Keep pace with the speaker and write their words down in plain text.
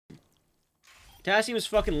Potassium is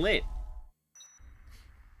fucking lit.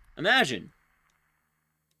 Imagine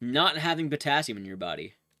not having potassium in your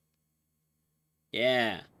body.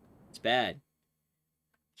 Yeah, it's bad.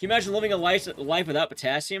 Can you imagine living a life without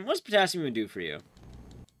potassium? What does potassium even do for you?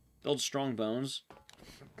 Build strong bones.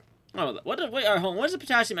 Oh, what does the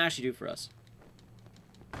potassium actually do for us?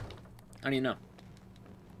 I don't even know.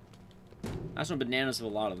 I saw bananas have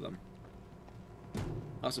a lot of them.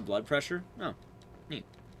 Also blood pressure? Oh, neat.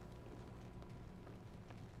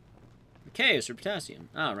 K is for potassium.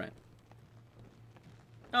 Oh, right.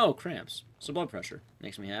 Oh, cramps. So blood pressure.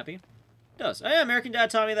 Makes me happy. It does. Oh yeah, American Dad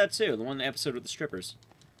taught me that too. The one episode with the strippers.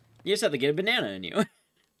 You just have to get a banana in you.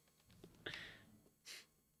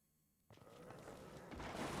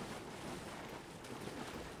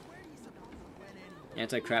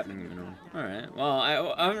 Anti-cramping mineral. Alright. Well, I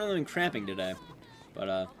haven't really been cramping today. But,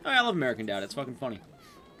 I love American Dad. It's fucking funny.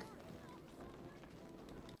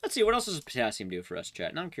 Let's see, what else does potassium do for us,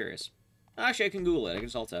 chat? Now I'm curious. Actually, I can Google it. I can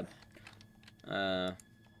just alt tab.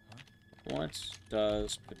 What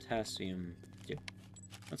does potassium do?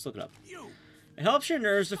 Let's look it up. It helps your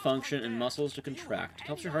nerves to function and muscles to contract. It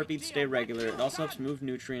helps your heartbeat stay regular. It also helps move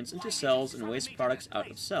nutrients into cells and waste products out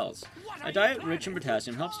of cells. A diet rich in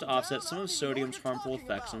potassium helps to offset some of sodium's harmful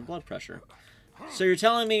effects on blood pressure. So you're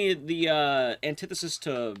telling me the antithesis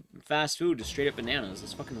to fast food is straight up bananas.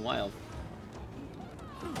 That's fucking wild.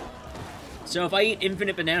 So if I eat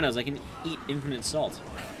infinite bananas, I can eat infinite salt.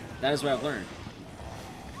 That is what I've learned.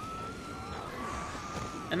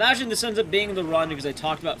 Imagine this ends up being the run because I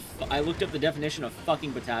talked about... I looked up the definition of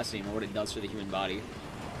fucking potassium or what it does for the human body.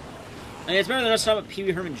 And it's better than us talking about Pee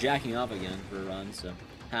Wee Herman jacking off again for a run, so...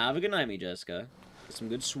 Have a good night, me, Jessica. Get some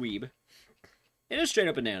good sweeb. It is straight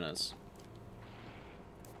up bananas.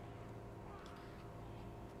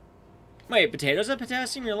 Wait, potatoes have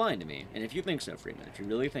potassium? You're lying to me. And if you think so, Freeman, if you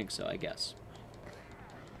really think so, I guess.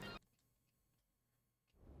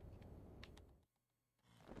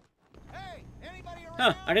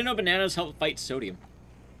 Huh, I didn't know bananas help fight sodium.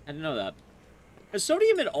 I didn't know that. Is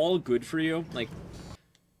sodium at all good for you? Like,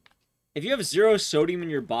 if you have 0 sodium in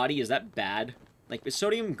your body, is that bad? Like, is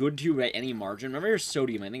sodium good to you by any margin? Remember your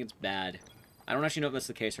sodium, I think it's bad. I don't actually know if that's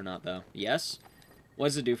the case or not, though. Yes? What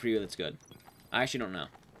does it do for you that's good? I actually don't know.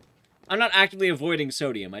 I'm not actively avoiding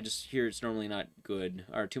sodium. I just hear it's normally not good.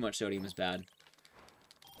 Or too much sodium is bad.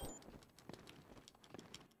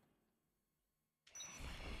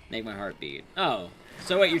 Make my heart beat. Oh.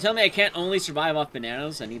 So wait, you're telling me I can't only survive off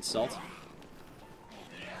bananas? I need salt?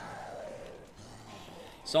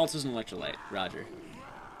 Salt is an electrolyte. Roger.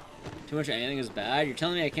 Too much of anything is bad? You're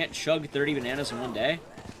telling me I can't chug 30 bananas in one day?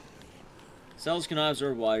 Cells cannot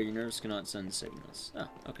absorb water. Your nerves cannot send signals. Oh,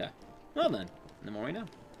 okay. Well then. The more we know.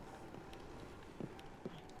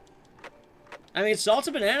 I mean, salt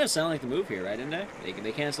and bananas sound like the move here, right, didn't they?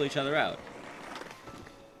 They cancel each other out.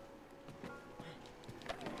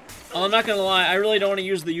 Oh, I'm not gonna lie, I really don't want to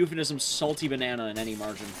use the euphemism salty banana in any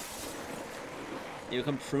margin. You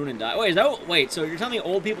become prune and die. Wait, wait, so you're telling me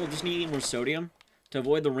old people just need to eat more sodium? To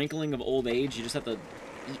avoid the wrinkling of old age, you just have to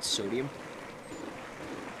eat sodium?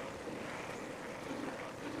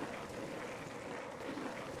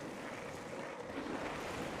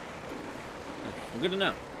 Well, good to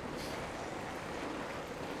know.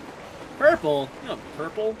 Purple? You know,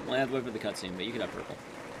 purple? Well, I have to wait for the cutscene, but you could have purple.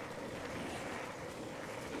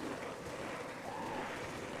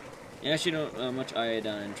 You actually don't know much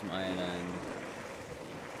iodine from iodine.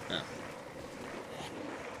 Oh.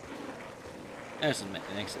 That doesn't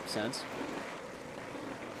make sense.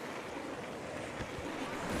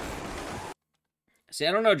 See,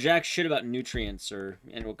 I don't know jack shit about nutrients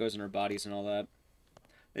and what goes in our bodies and all that.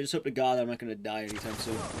 I just hope to God that I'm not gonna die anytime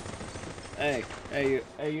soon. Hey,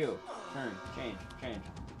 you. Turn, change.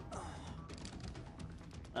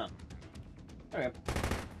 Oh. Okay.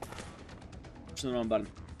 Pushing the wrong button.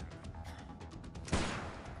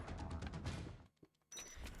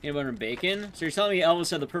 Peanut butter and bacon? So you're telling me Elvis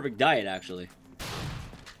had the perfect diet, actually.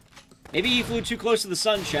 Maybe he flew too close to the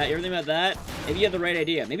sun, chat. You ever think about that? Maybe he had the right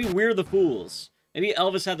idea. Maybe we're the fools. Maybe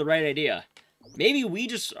Elvis had the right idea. Maybe he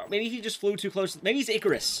just flew too close. Maybe he's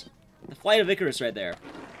Icarus. The flight of Icarus right there.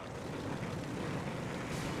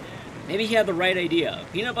 Maybe he had the right idea.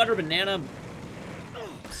 Peanut butter, banana,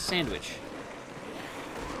 sandwich.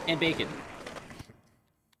 And bacon.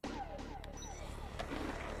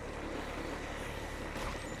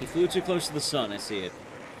 He flew too close to the sun, I see it.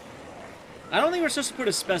 I don't think we're supposed to put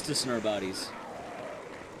asbestos in our bodies.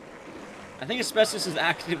 I think asbestos is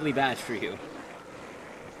actively bad for you.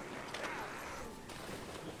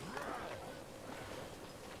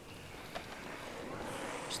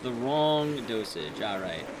 It's the wrong dosage,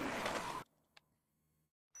 alright.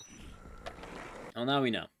 Well, now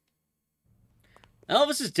we know.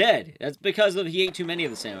 Elvis is dead. That's because he ate too many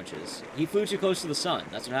of the sandwiches. He flew too close to the sun.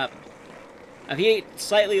 That's what happened. If he ate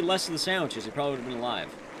slightly less of the sandwiches, he probably would have been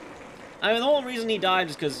alive. I mean, the whole reason he died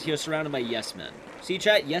is because he was surrounded by yes men. See,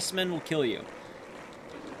 chat? Yes men will kill you.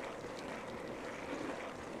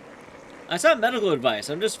 That's not medical advice.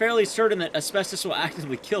 I'm just fairly certain that asbestos will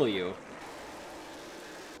actively kill you.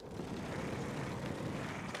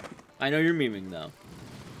 I know you're memeing, though.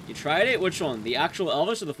 You tried it? Which one? The actual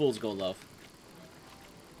Elvis or the Fool's Gold Loaf?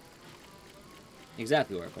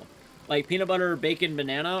 Exactly, Oracle. Like peanut butter, bacon,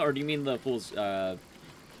 banana, or do you mean the Fool's,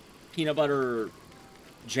 peanut butter,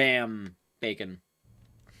 jam, bacon?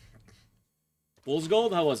 Fool's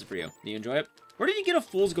Gold? How was it for you? Did you enjoy it? Where did you get a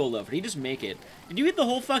Fool's Gold Loaf? Did you just make it? Did you eat the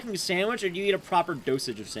whole fucking sandwich, or did you eat a proper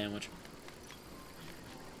dosage of sandwich?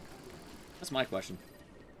 That's my question.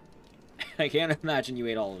 I can't imagine you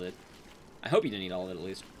ate all of it. I hope you didn't eat all of it, at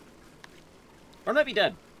least. Or I might be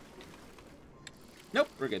dead. Nope,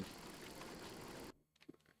 we're good.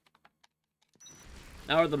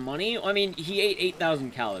 Now, are the money? I mean, he ate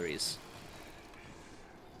 8,000 calories.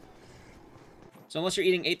 So unless you're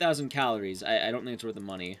eating 8,000 calories, I don't think it's worth the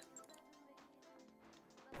money.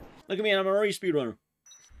 Look at me, I'm already speedrunner.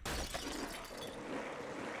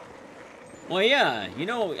 Well, yeah, you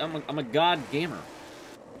know, I'm a god gamer.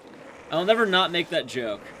 I'll never not make that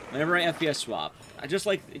joke. Whenever I FPS swap. Just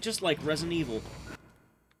like Resident Evil.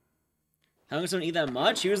 How come someone eat that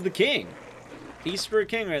much? He was the king. Feast for a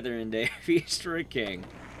king right there, Inday. Feast for a king.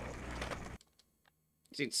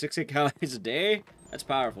 You eat 6 calories a day? That's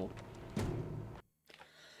powerful.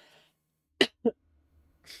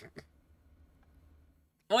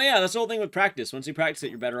 Oh yeah, that's the whole thing with practice. Once you practice it,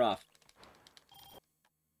 you're better off.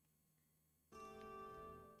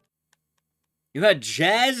 You had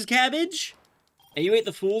jazz cabbage? And you ate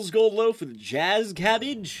the Fool's Gold Loaf with jazz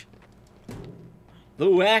cabbage? The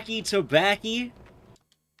wacky tobacco?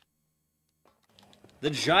 The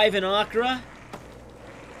jivin' okra?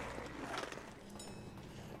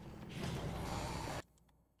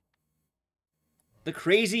 The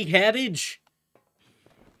crazy cabbage?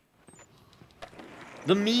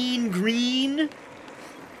 The mean green?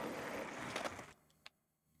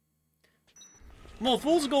 Well,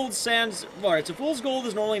 Fool's Gold sounds... Alright, so Fool's Gold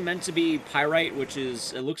is normally meant to be pyrite, which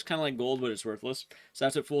is... It looks kind of like gold, but it's worthless. So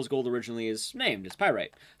that's what Fool's Gold originally is named. It's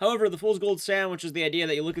pyrite. However, the Fool's Gold sandwich is the idea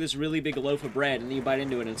that you look at this really big loaf of bread, and then you bite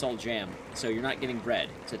into it, and it's all jam. So you're not getting bread.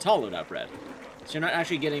 It's hollowed-out bread. So you're not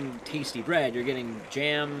actually getting tasty bread. You're getting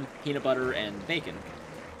jam, peanut butter, and bacon.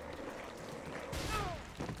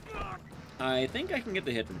 I think I can get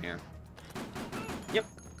the hit from here. Yep.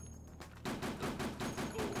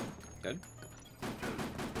 Good.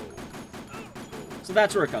 So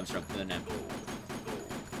that's where it comes from, the name.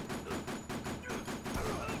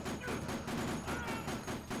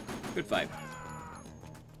 Good fight.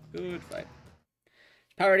 Good fight.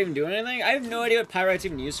 Is pyrite even doing anything? I have no idea what pyrite's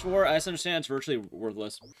even used for. I just understand it's virtually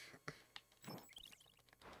worthless.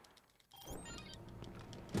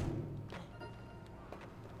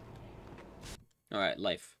 Alright,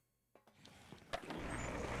 life.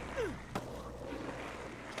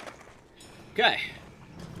 Okay.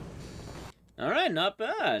 Alright, not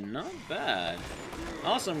bad, not bad.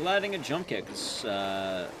 Also, I'm glad I didn't get jump kick, because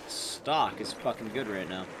stock is fucking good right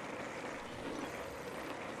now.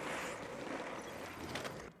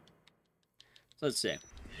 So let's see.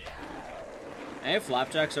 Hey,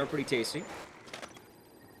 flapjacks are pretty tasty.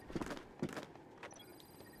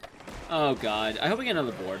 Oh god, I hope we get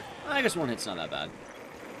another board. I guess one hit's not that bad.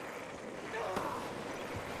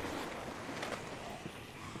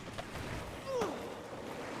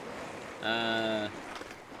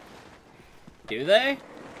 Do they?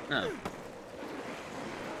 No.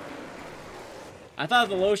 I thought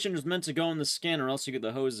the lotion was meant to go in the skin or else you get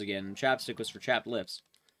the hose again, and chapstick was for chapped lips.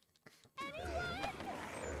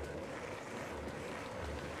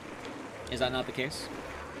 Is that not the case?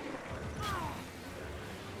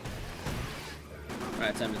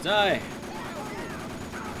 Alright, time to die.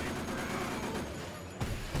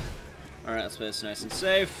 Alright, let's play this nice and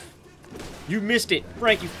safe. You missed it!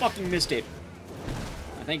 Frank, you fucking missed it!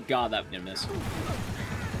 Thank God that didn't miss.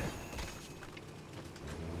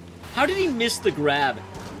 How did he miss the grab?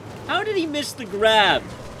 How did he miss the grab?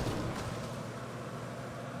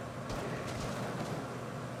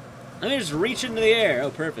 Let me just reach into the air.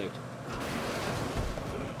 Oh, perfect.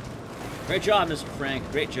 Great job, Mr. Frank.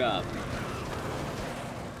 Great job.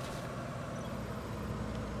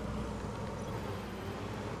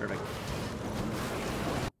 Perfect.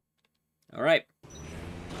 Alright.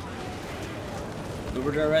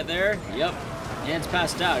 Uber driver right there. Yep. Hands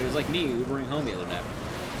passed out. He was like me, Ubering home the other day.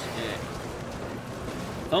 Yeah.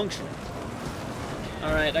 Functional.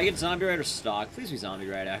 Alright, I get zombie ride or stock. Please be zombie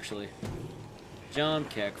ride, actually. Jump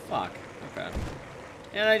kick. Fuck. Okay.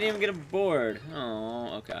 And I didn't even get a board.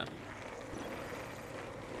 Oh, okay.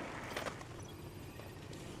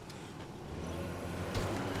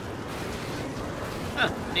 Huh,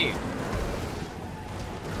 neat.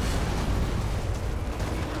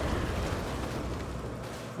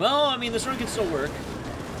 Well, I mean, this run can still work.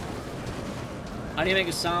 How do you make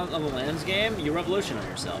a Silent on the Lands game? You revolution on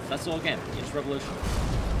yourself. That's the whole game. You just revolution.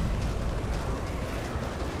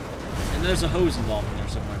 And there's a hose involved in there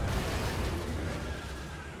somewhere.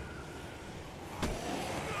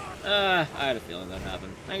 I had a feeling that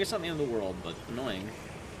happened. I guess not the end of the world, but annoying.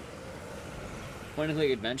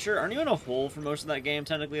 Point-and-click adventure? Aren't you in a hole for most of that game,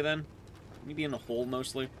 technically, then? You'd be in a hole,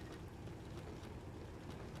 mostly.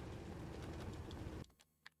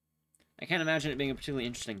 I can't imagine it being a particularly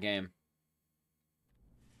interesting game.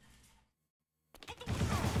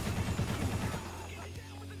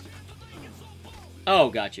 Oh,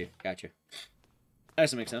 got you. Got you. That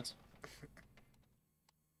doesn't make sense.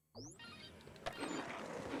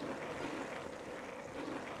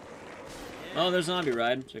 Oh, there's a zombie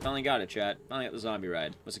ride. So I finally got it, chat. Finally got the zombie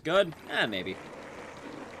ride. Was it good? Eh, maybe.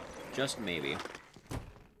 Just maybe.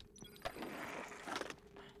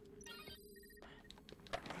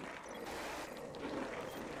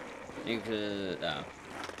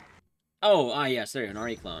 Oh, yes, there you go, an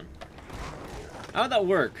RE clone. How would that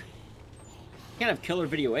work? You can't have killer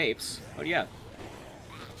video apes. What do you have?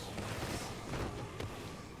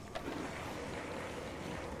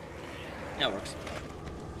 That works.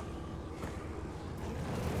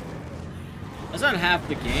 That's not half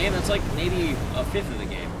the game, that's like maybe a fifth of the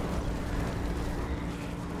game.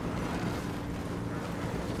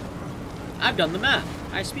 I've done the math.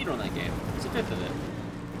 I speedrun that game. It's a fifth of it.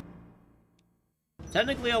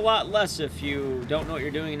 Technically a lot less if you don't know what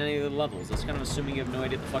you're doing in any of the levels. That's kind of assuming you have no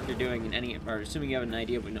idea what the fuck you're doing in any, or assuming you have an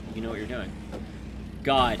idea of you know what you're doing.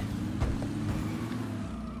 God.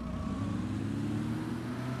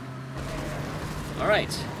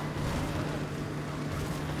 Alright.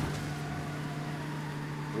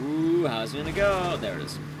 Ooh, how's it gonna go? There it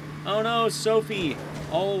is. Oh no, Sophie!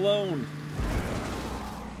 All alone.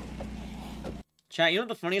 Chat, you know what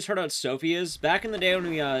the funniest part about Sophie is? Back in the day when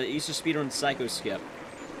we used to speedrun TimeSkip,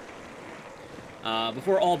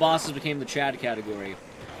 before all bosses became the Chad category,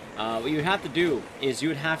 what you would have to do is you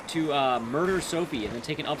would have to murder Sophie and then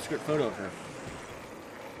take an upskirt photo of her.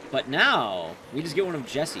 But now, we just get one of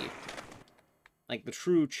Jesse. Like the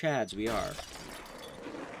true Chads we are.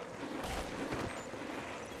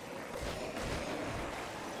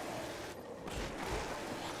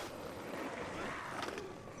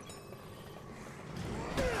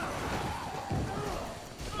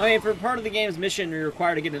 I mean, for part of the game's mission, you're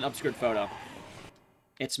required to get an upskirt photo.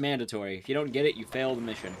 It's mandatory. If you don't get it, you fail the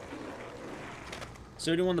mission.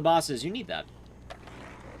 So to one of the bosses, you need that.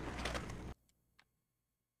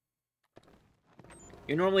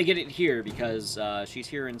 You normally get it here because she's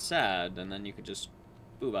here and sad, and then you could just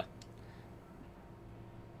booba.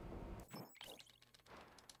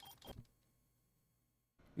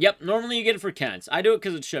 Yep, normally you get it for Kent. I do it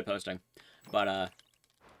because it's shitposting. But,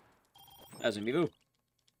 as in me boo.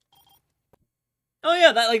 Oh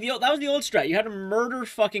yeah, that was the old strat. You had to murder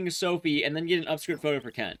fucking Sophie and then get an upskirt photo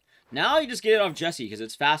for Kent. Now you just get it off Jessie because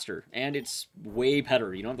it's faster and it's way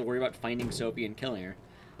better. You don't have to worry about finding Sophie and killing her.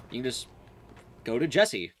 You can just go to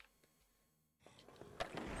Jessie.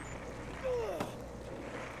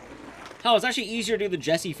 Hell, it's actually easier to do the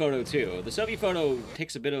Jessie photo too. The Sophie photo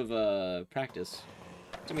takes a bit of practice.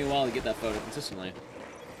 It took me a while to get that photo consistently.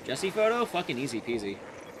 Jessie photo? Fucking easy peasy.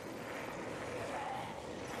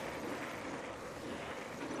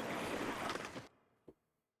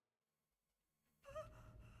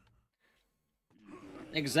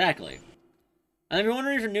 Exactly. And if you're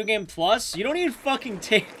wondering for New Game Plus, you don't even fucking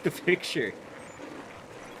take the picture.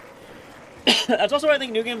 That's also why I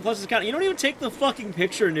think New Game Plus is kind of... You don't even take the fucking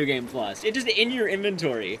picture in New Game Plus. It's just in your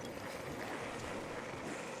inventory.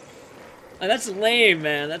 And that's lame,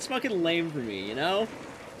 man. That's fucking lame for me, you know?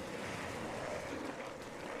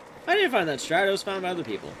 I didn't find that strat. It was found by other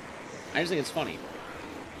people. I just think it's funny.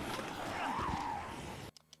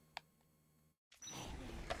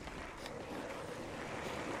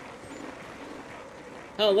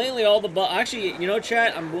 Oh, lately all the actually, you know,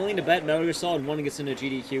 chat, I'm willing to bet Metal Gear Solid 1 gets into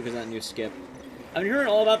GDQ because of that new skip. I've been hearing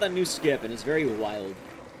all about that new skip, and it's very wild.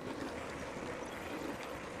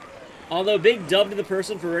 Although, big dub to the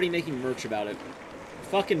person for already making merch about it.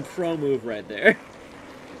 Fucking pro move right there.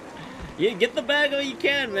 You get the bag while you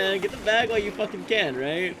can, man. Get the bag while you fucking can,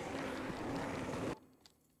 right?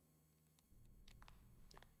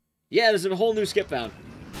 Yeah, there's a whole new skip found.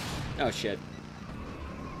 Oh, shit.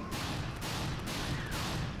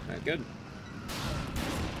 Alright, good.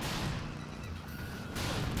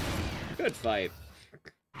 Good fight.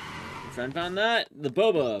 Your friend found that? The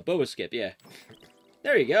Boba skip, yeah.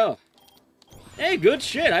 There you go. Hey, good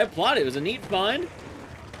shit. I applaud it. It was a neat find.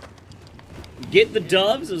 Get the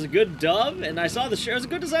doves. It was a good dove. And I saw the shirt. It was a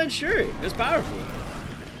good designed shirt. It was powerful.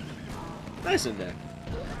 Nice in there.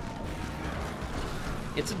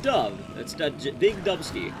 It's a dove. It's a big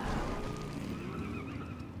dubski.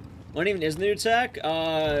 What even is the new attack?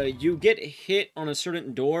 You get hit on a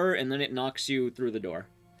certain door, and then it knocks you through the door.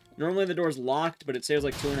 Normally the door's locked, but it saves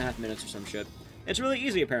like 2.5 minutes or some shit. It's really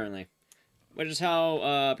easy, apparently. Which is how,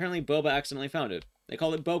 apparently Boba accidentally found it. They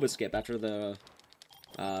call it Boba Skip after the,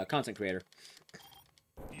 content creator.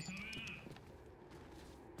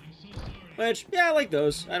 Which, yeah, I like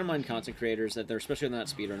those. I don't mind content creators, that they're especially not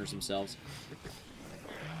speedrunners themselves.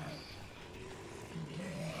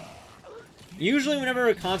 Usually whenever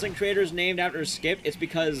a content creator is named after a skip, it's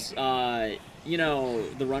because, you know,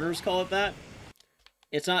 the runners call it that.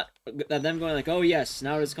 It's not them going like, oh yes,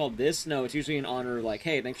 now it's called this. No, it's usually in honor of like,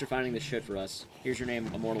 hey, thanks for finding this shit for us. Here's your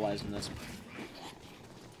name immortalized in this.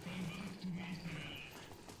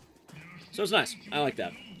 So it's nice. I like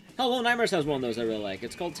that. Hell, Little Nightmares has one of those I really like.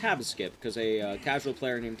 It's called TimeSkip, because a casual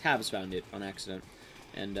player named Tabs found it on accident.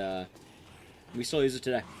 And, we still use it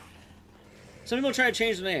today. Some people try to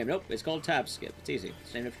change the name. Nope, it's called TimeSkip. It's easy.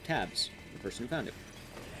 It's named after Tabs, the person who found it.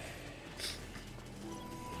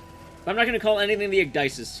 But I'm not going to call anything the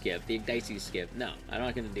Igdices skip. The Igdices skip. No, I'm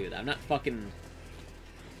not going to do that. I'm not fucking...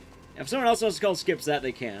 If someone else wants to call skips that,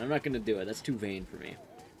 they can. I'm not going to do it. That's too vain for me.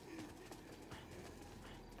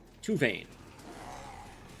 Too vain.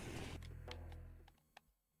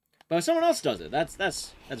 But if someone else does it, that's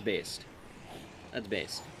based. That's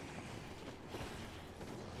based.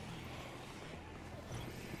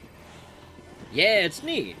 Yeah, it's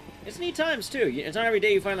neat. It's neat times, too. It's not every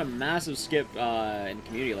day you find a massive skip in a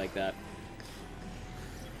community like that.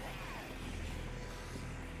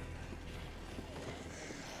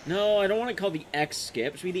 No, I don't want it called the X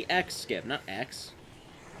skip. It should be the X skip, not X.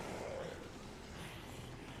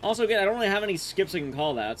 Also, again, I don't really have any skips I can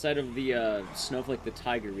call that, outside of the Snowflake the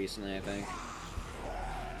Tiger recently, I think.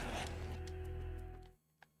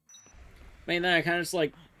 I mean, then I kind of just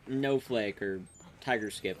like No Flake or Tiger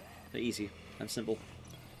Skip. They're easy. I'm simple.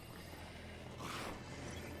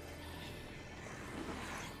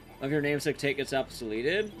 If your namesake take gets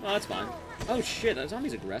obsoleted? Oh, that's fine. Oh shit, that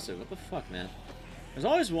zombie's aggressive. What the fuck, man? There's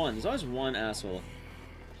always one. There's always one asshole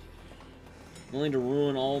willing to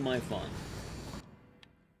ruin all my fun.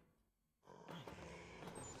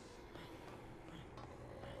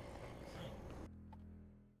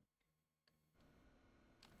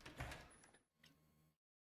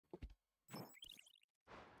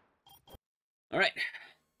 Alright.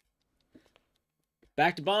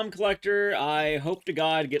 Back to Bomb Collector. I hope to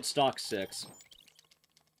God get stock 6.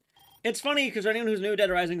 It's funny, because for anyone who's new to Dead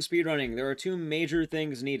Rising speedrunning, there are 2 major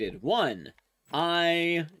things needed. 1,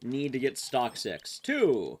 I need to get stock 6.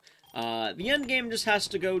 2, the endgame just has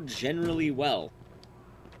to go generally well.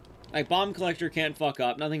 Like, Bomb Collector can't fuck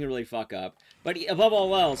up, nothing can really fuck up. But above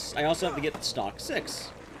all else, I also have to get stock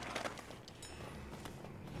 6.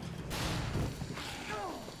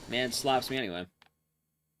 Man slaps me anyway.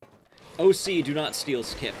 OC, do not steal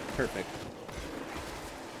skip. Perfect.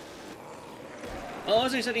 Well,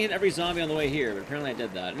 as I said, he hit every zombie on the way here, but apparently I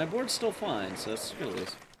did that. And my board's still fine, so that's good at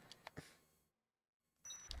least.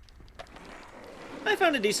 I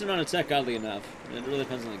found a decent amount of tech, oddly enough. It really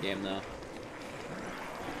depends on the game, though.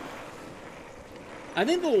 I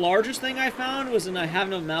think the largest thing I found was in I have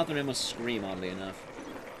no mouth and I must scream, oddly enough.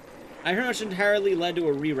 I pretty much entirely led to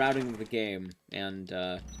a rerouting of the game, and,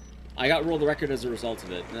 I got world record as a result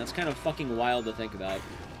of it, and that's kind of fucking wild to think about.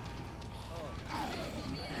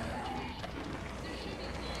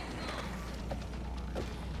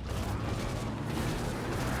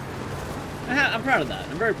 I'm proud of that.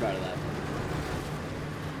 I'm very proud of that.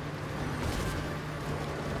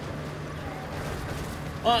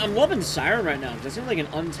 I'm loving Siren right now, because it seems like an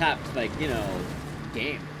untapped, like, you know,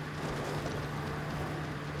 game.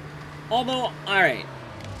 Although, alright.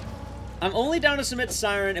 I'm only down to submit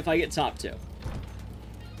Siren if I get top 2.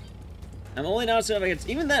 I'm only down to submit if I get...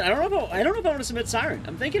 Even then, I don't know if I want to submit Siren.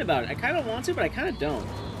 I'm thinking about it. I kind of want to, but I kind of don't.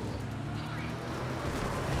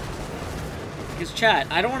 Because, chat,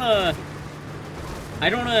 I don't want to...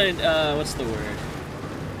 what's the word?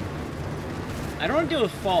 I don't want to deal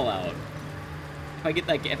with Fallout. If I get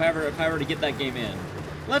that... If I were to get that game in.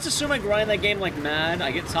 Let's assume I grind that game like mad.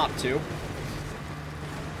 I get top 2.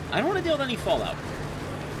 I don't want to deal with any Fallout.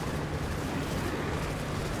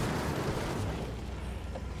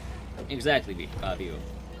 Exactly, View.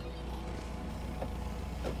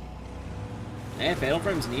 Hey, Fatal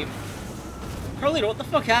Frame's neat. Carlito, what the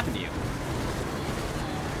fuck happened to you?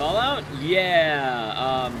 Fallout?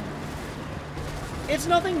 Yeah, it's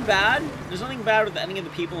nothing bad. There's nothing bad with any of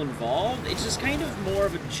the people involved. It's just kind of more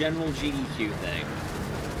of a general GDQ thing.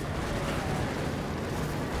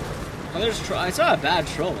 Oh, I saw a bad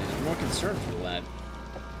trolling. I'm more concerned for that.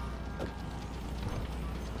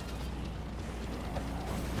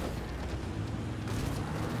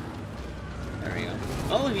 There we go.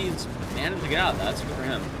 Well, if he's managed to get out, that's good for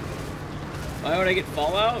him. Why would I get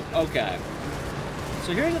Fallout? Okay.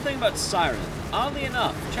 So here's the thing about Siren. Oddly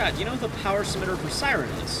enough, chat, do you know what the power submitter for Siren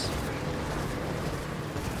is?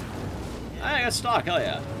 I got stock, hell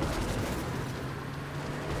yeah.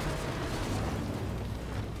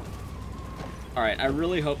 Alright, I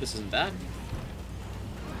really hope this isn't bad.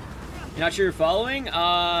 You're not sure you're following?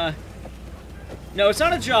 No, it's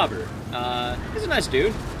not a jobber. He's a nice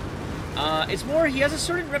dude. It's more, he has a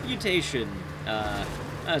certain reputation,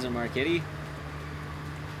 as a Marketti.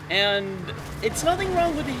 And it's nothing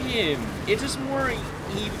wrong with him. It's just more,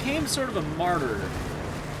 he became sort of a martyr.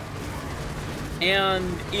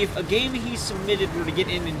 And if a game he submitted were to get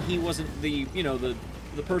in and he wasn't the, you know, the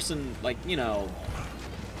person, like, you know,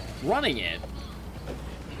 running it,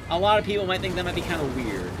 a lot of people might think that might be kind of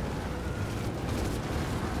weird.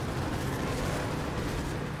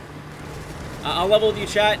 I'll level with you,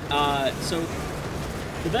 chat. So,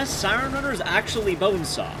 the best Siren runner is actually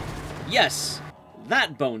Bonesaw. Yes,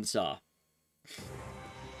 that Bonesaw.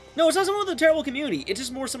 No, it's not someone with a terrible community. It's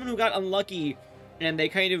just more someone who got unlucky and they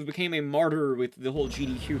kind of became a martyr with the whole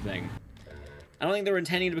GDQ thing. I don't think they were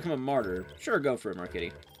intending to become a martyr. Sure, go for it,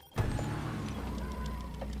 Marketti.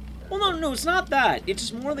 Well, no, it's not that. It's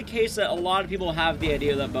just more the case that a lot of people have the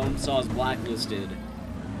idea that Bonesaw is blacklisted.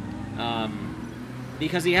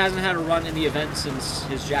 Because he hasn't had a run in the event since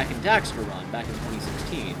his Jack and Daxter run back in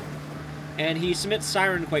 2016. And he submits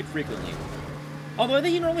Siren quite frequently. Although I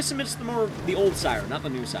think he normally submits the old Siren, not the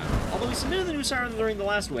new Siren. Although he submitted the new Siren during the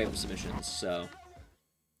last wave of submissions, so...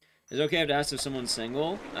 Is it okay if I ask if someone's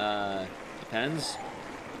single? Depends.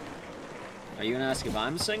 Are you gonna ask if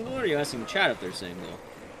I'm single, or are you asking the chat if they're single?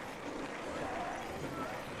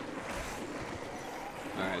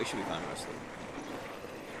 Alright, we should be fine, mostly.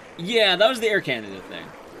 Yeah, that was the Air Candidate thing.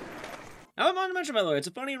 I want to mention, by the way, it's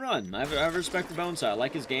a funny run. I have respect for Bonesaw. I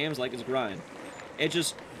like his games, I like his grind. It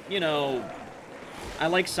just, you know... I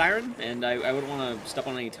like Siren, and I wouldn't want to step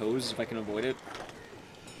on any toes if I can avoid it.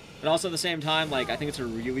 But also at the same time, like, I think it's a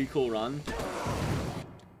really cool run.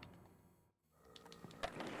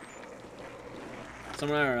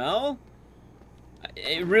 Someone IRL?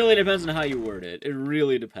 It really depends on how you word it. It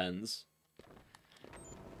really depends.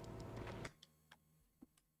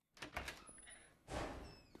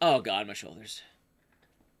 Oh god, my shoulders.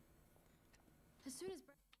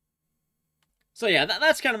 So yeah,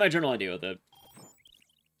 that's kind of my general idea with it.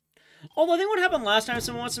 Although I think what happened last time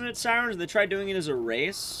someone wants to submit Sirens, they tried doing it as a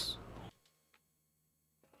race.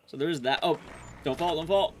 So there's that. Oh, don't fall, don't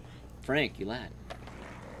fall. Frank, you lad.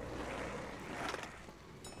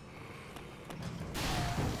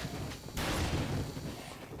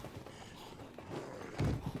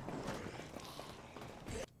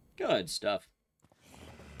 Good stuff.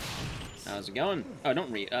 How's it going? Oh,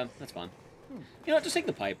 don't read. That's fine. You know what? Just take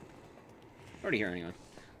the pipe. Already here anyway.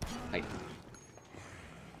 Pipe.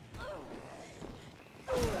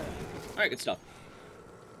 Alright, good stuff.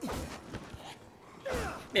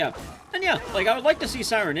 Yeah. And yeah, like, I would like to see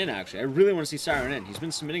Siren in, actually. I really want to see Siren in. He's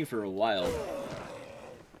been submitting for a while.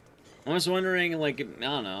 I was wondering, like, I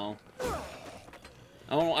don't know.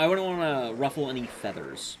 I wouldn't want to ruffle any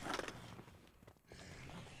feathers.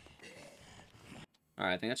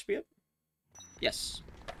 Alright, I think that should be it. Yes.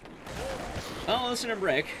 Well, listen to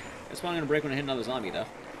break. It's probably gonna break when I hit another zombie, though.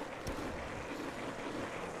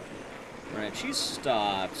 Alright, she's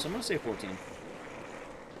stopped, so I'm gonna say 14.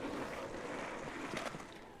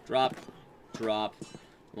 Drop, drop,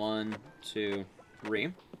 1, 2,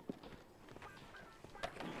 3.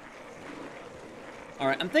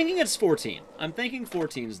 Alright, I'm thinking it's 14. I'm thinking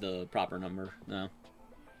 14 is the proper number. No.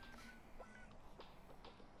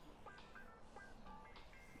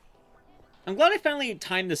 I'm glad I finally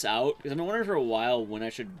timed this out, because I've been wondering for a while when I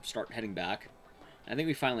should start heading back. I think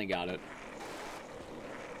we finally got it.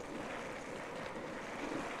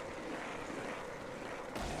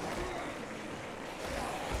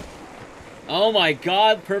 Oh my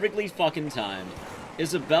god, perfectly fucking timed.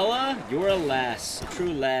 Isabella, you're a lass. A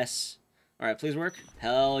true lass. Alright, please work.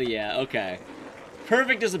 Hell yeah, okay.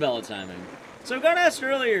 Perfect Isabella timing. So I got asked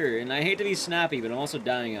earlier, and I hate to be snappy, but I'm also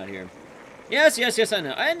dying out here. Yes, yes, yes, I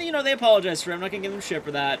know. And, you know, they apologize for it. I'm not going to give them shit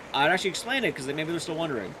for that. I'd actually explain it, because maybe they're still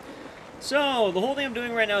wondering. So, the whole thing I'm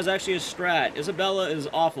doing right now is actually a strat. Isabella is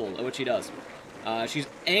awful at what she does. She's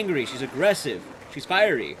angry, she's aggressive, she's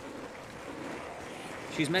fiery.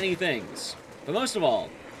 She's many things. But most of all,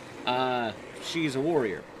 she's a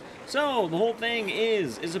warrior. So, the whole thing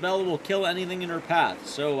is, Isabella will kill anything in her path.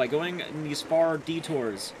 So, by going in these far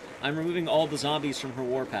detours, I'm removing all the zombies from her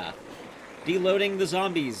warpath. Deloading the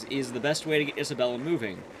zombies is the best way to get Isabella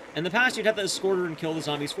moving. In the past, you'd have to escort her and kill the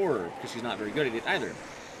zombies for her, because she's not very good at it either.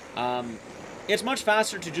 It's much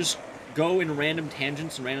faster to just go in random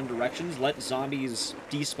tangents and random directions, let zombies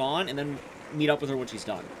despawn, and then meet up with her when she's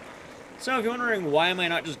done. So if you're wondering why am I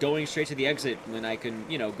not just going straight to the exit when I can,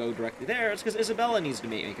 you know, go directly there, it's because Isabella needs to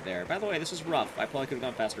make it there. By the way, this is rough. I probably could have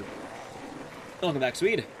gone faster. Welcome back,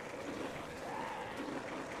 Swede.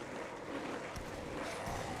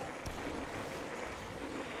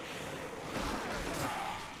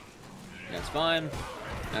 That's fine.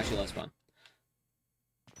 Actually, less fun.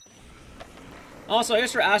 Also, I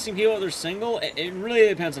guess for asking people if they're single, it really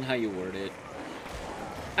depends on how you word it.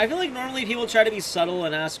 I feel like normally people try to be subtle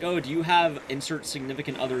and ask, oh, do you have insert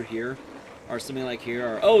significant other here? Or something like here,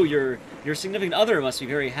 or, oh, your significant other must be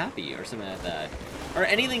very happy, or something like that. Or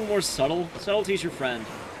anything more subtle. Subtlety's your friend.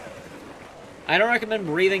 I don't recommend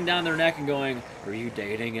breathing down their neck and going, are you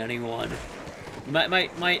dating anyone?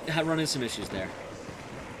 Might have run into some issues there.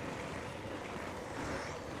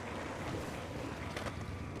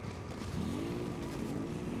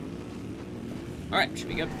 Alright, should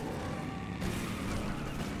be good.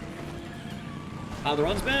 How the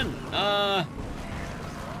run's been? I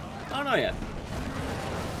don't know yet.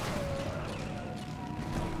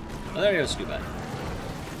 Oh, there you go, stupid.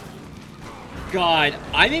 God,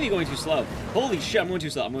 I may be going too slow. Holy shit, I'm going too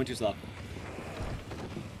slow. I'm going too slow.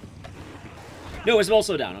 No, it's all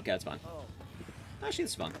slow down. Okay, that's fine. Actually,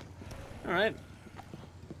 it's fun. Alright.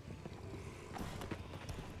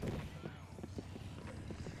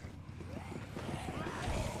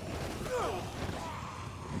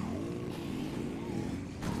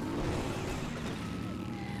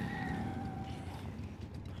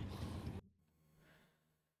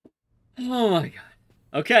 Oh my god.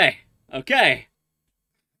 Okay. Okay.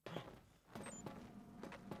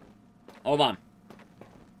 Hold on.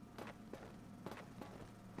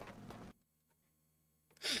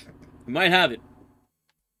 We might have it.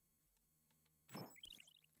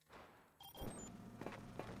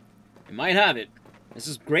 We might have it. This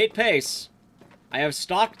is great pace. I have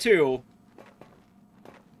stock 2.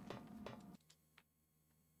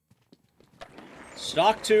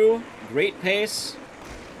 Stock 2. Great pace.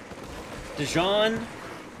 Dijon,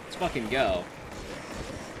 let's fucking go.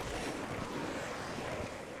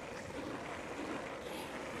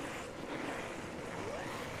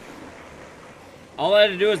 All I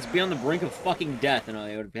had to do is be on the brink of fucking death, and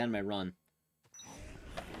I would have banned my run.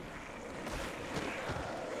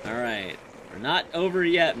 Alright. We're not over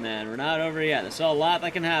yet, man. We're not over yet. There's still a lot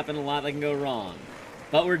that can happen, a lot that can go wrong.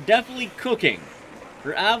 But we're definitely cooking.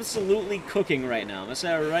 We're absolutely cooking right now. I'm gonna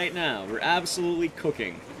say it right now. We're absolutely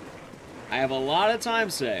cooking. I have a lot of time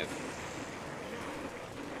saved.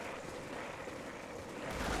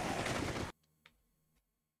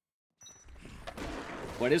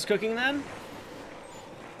 What is cooking then?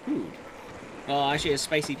 Food. Oh, actually, it's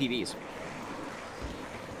spicy PBs.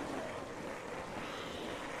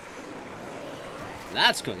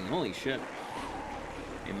 That's cooking. Holy shit.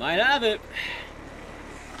 You might have it.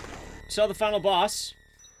 So the final boss.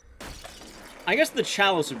 I guess the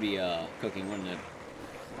chalice would be cooking, wouldn't it?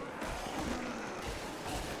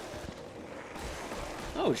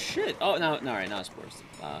 Oh shit! Oh no! No, alright, now it's worse.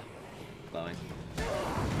 Glowing.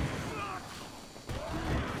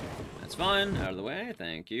 That's fine. Out of the way.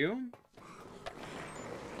 Thank you.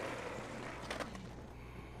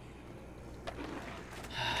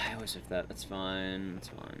 I always have that. That's fine. That's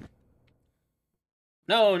fine.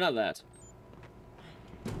 No, not that.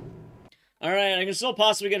 Alright, I can still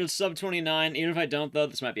possibly get a sub 29. Even if I don't, though,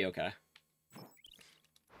 this might be okay.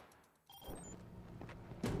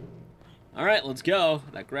 Alright, let's go.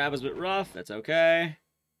 That grab was a bit rough. That's okay.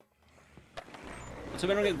 Let's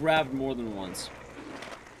hope I don't get grabbed more than once.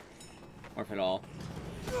 Or if at all.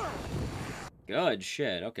 Good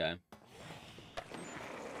shit, okay.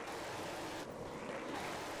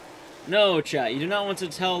 No, chat, you do not want to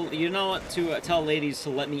tell tell ladies to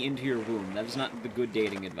let me into your room. That is not the good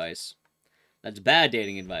dating advice. That's bad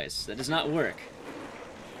dating advice. That does not work.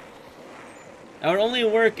 That would only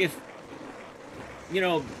work if, you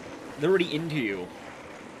know, they're already into you.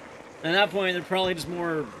 And at that point, they're probably just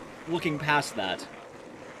more looking past that.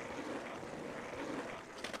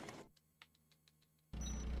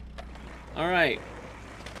 Alright.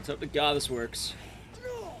 Let's hope to God this works.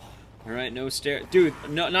 Alright, no stair. Dude,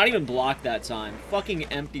 no, not even blocked that time. Fucking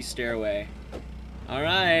empty stairway.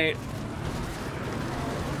 Alright.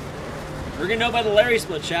 We're gonna know by the Larry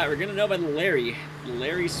split, chat. We're gonna know by the Larry.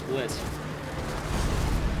 Larry split.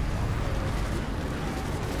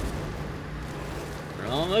 We're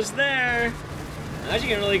almost there. I'm actually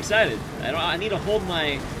getting really excited. I need to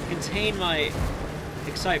contain my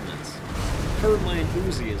excitement. Curb my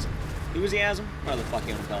enthusiasm. Enthusiasm? Whatever the fuck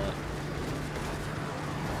you want to call it.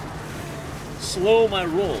 Slow my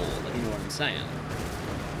roll, if you know what I'm saying.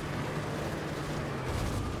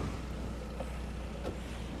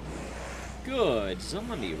 Good.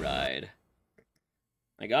 Zombie ride.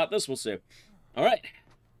 I got this, we'll see. Alright.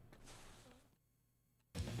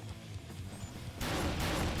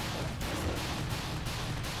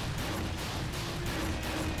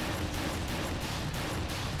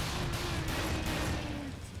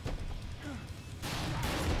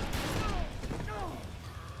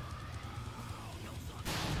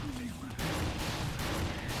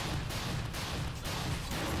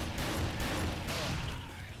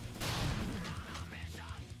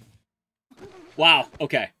 Wow,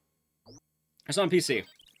 okay. It's on PC.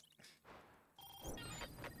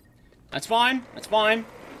 That's fine, that's fine.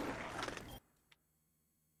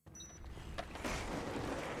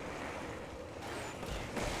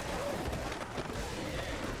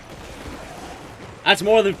 That's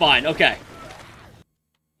more than fine, okay.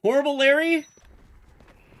 Horrible Larry?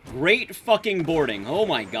 Great fucking boarding, oh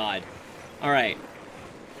my god. Alright.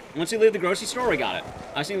 Once you leave the grocery store, we got it.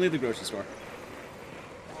 I see you leave the grocery store.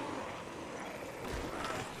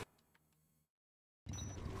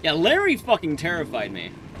 Yeah, Larry fucking terrified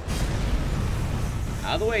me.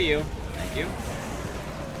 Out of the way, you. Thank you.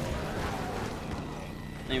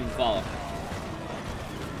 Didn't even follow.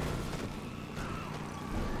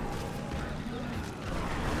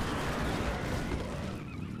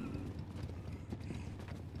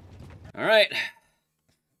 Alright.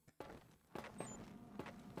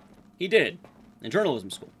 He did. In journalism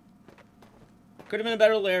school. Could have been a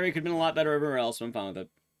better Larry, could have been a lot better everywhere else, so I'm fine with it.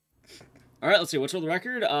 Alright, let's see. What's the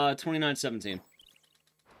record? 29-17.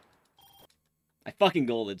 I fucking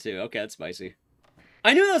golded, too. Okay, that's spicy.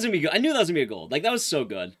 I knew that was gonna be good. I knew that was gonna be a gold. Like, that was so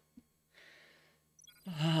good.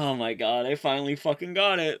 Oh my god, I finally fucking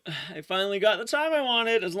got it. I finally got the time I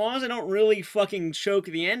wanted. As long as I don't really fucking choke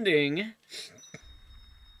the ending.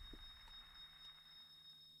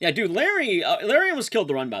 Yeah, dude, Larry almost killed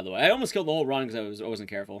the run, by the way. I almost killed the whole run because I wasn't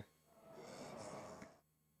careful.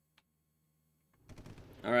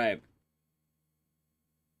 Alright.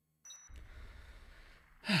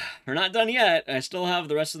 We're not done yet. I still have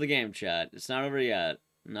the rest of the game, chat. It's not over yet.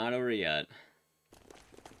 Not over yet.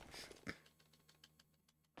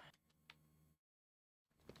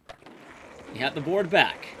 You have the board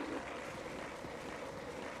back.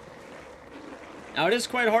 Now, it is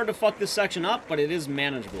quite hard to fuck this section up, but it is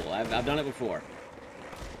manageable. I've done it before.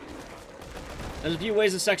 There's a few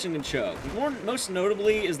ways this section can choke. Most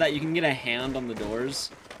notably is that you can get a hand on the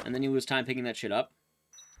doors, and then you lose time picking that shit up.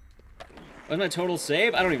 What's my total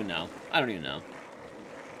save? I don't even know. I don't even know.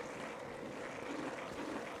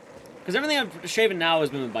 Because everything I've shaven now has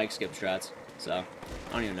been with BikeZip strats. So,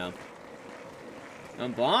 I don't even know.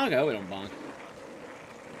 Don't bonk? Oh, we don't bonk.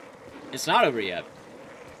 It's not over yet.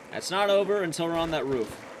 It's not over until we're on that roof.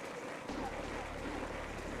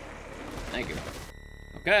 Thank you.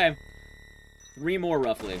 Okay. 3 more,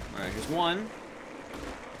 roughly. Alright, here's 1.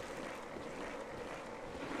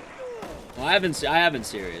 Well, I have been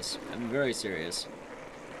serious. I've been very serious.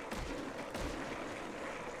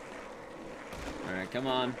 Alright, come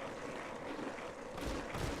on.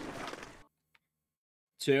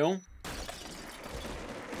 2.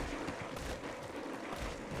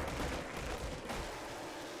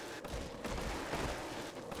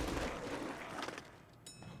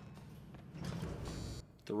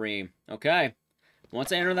 Three. Okay.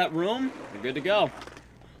 Once I enter that room, we're good to go.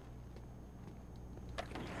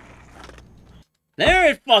 There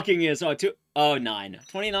it fucking is! Oh, 209.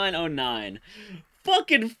 2909.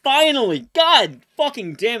 Fucking finally! God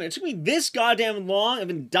fucking damn it. It took me this goddamn long. I've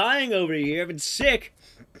been dying over here. I've been sick.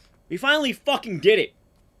 We finally fucking did it.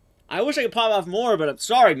 I wish I could pop off more, but I'm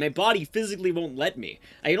sorry. My body physically won't let me.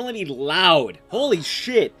 I can only be loud. Holy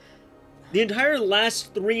shit. The entire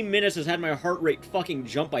last 3 minutes has had my heart rate fucking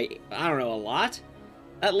jump by, I don't know, a lot?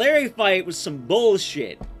 That Larry fight was some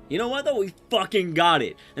bullshit. You know what, though? We fucking got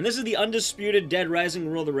it. And this is the undisputed Dead Rising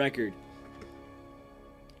World Record.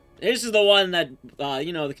 This is the one that,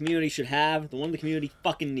 you know, the community should have. The one the community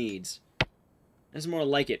fucking needs. This is more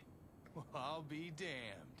like it. I'll be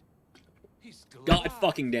damned. God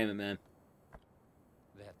fucking damn it, man.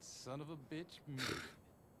 son of a bitch me.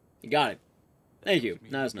 You got it. Thank you.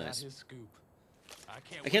 That was nice.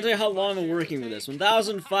 I can't tell you how long I'm working with this.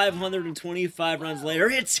 1,525 runs later,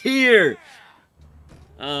 it's here!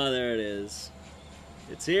 Oh, there it is.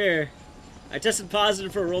 It's here. I tested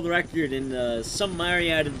positive for a world record in some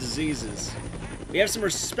myriad of diseases. We have some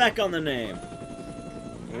respect on the name.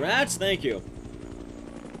 Rats, thank you.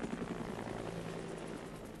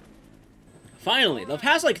 Finally, the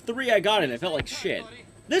past like 3 I got in, I felt like shit.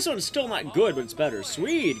 This one's still not good, but it's better.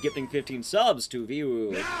 Sweet! Gifting 15 subs to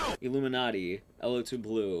Viu, Illuminati, LO2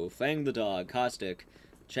 Blue, Fang the Dog, Caustic,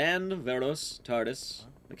 Chand, Verdos, Tardis,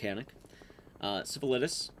 Mechanic,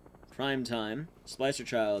 Syphilitis, Prime Time, Splicer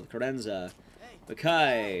Child, Carenza,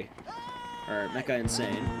 Makai, or Mecha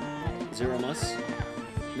Insane, Zeromus,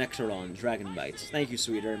 Nexeron, Dragon Bites. Thank you,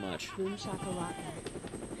 sweet, very much. Boom shakalaka.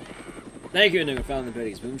 Thank you, Nigga, found the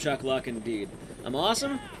biddies. Boom shakalaka indeed. I'm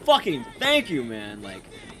awesome? Fucking thank you, man. Like,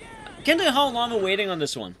 can't tell you how long I'm waiting on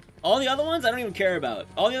this one. All the other ones, I don't even care about.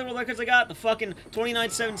 All the other world records I got, the fucking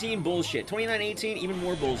 2917, bullshit. 2918, even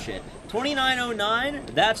more bullshit. 2909,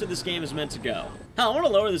 that's where this game is meant to go. Hell, I want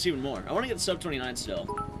to lower this even more. I want to get sub 29 still.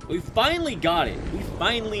 We finally got it. We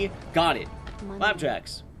finally got it.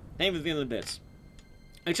 Flapjacks. Thank you for the end of the bits.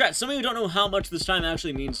 Hey, chat, some of you don't know how much this time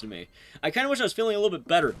actually means to me. I kind of wish I was feeling a little bit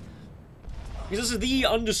better. Because this is the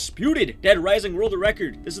undisputed Dead Rising world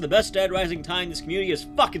record. This is the best Dead Rising time this community has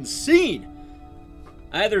fucking seen.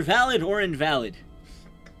 Either valid or invalid.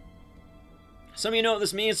 Some of you know what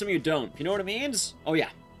this means, some of you don't. If you know what it means, oh yeah.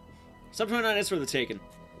 Sub 29 is for the taken.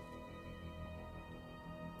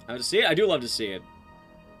 I have to see it? I do love to see it.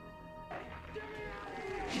 I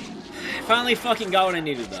finally fucking got what I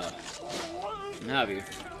needed, though. I'm happy.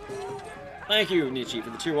 Thank you, Nietzsche, for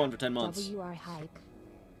the tier 1 for 10 months. WR hype.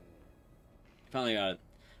 Finally got it.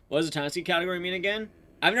 What does the TimeSkip category mean again?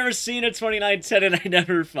 I've never seen a 2910 and I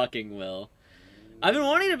never fucking will. I've been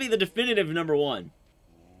wanting to be the definitive #1.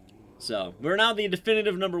 So, we're now the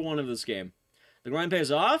definitive #1 of this game. The grind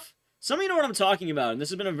pays off? Some of you know what I'm talking about, and this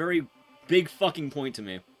has been a very big fucking point to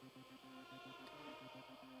me.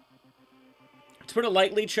 To put it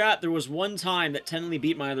lightly, chat, there was one time that technically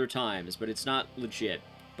beat my other times, but it's not legit.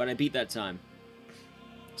 But I beat that time.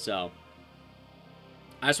 So,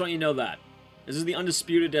 I just want you to know that. This is the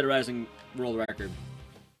undisputed Dead Rising world record.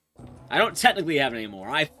 I don't technically have it anymore.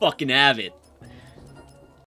 I fucking have it.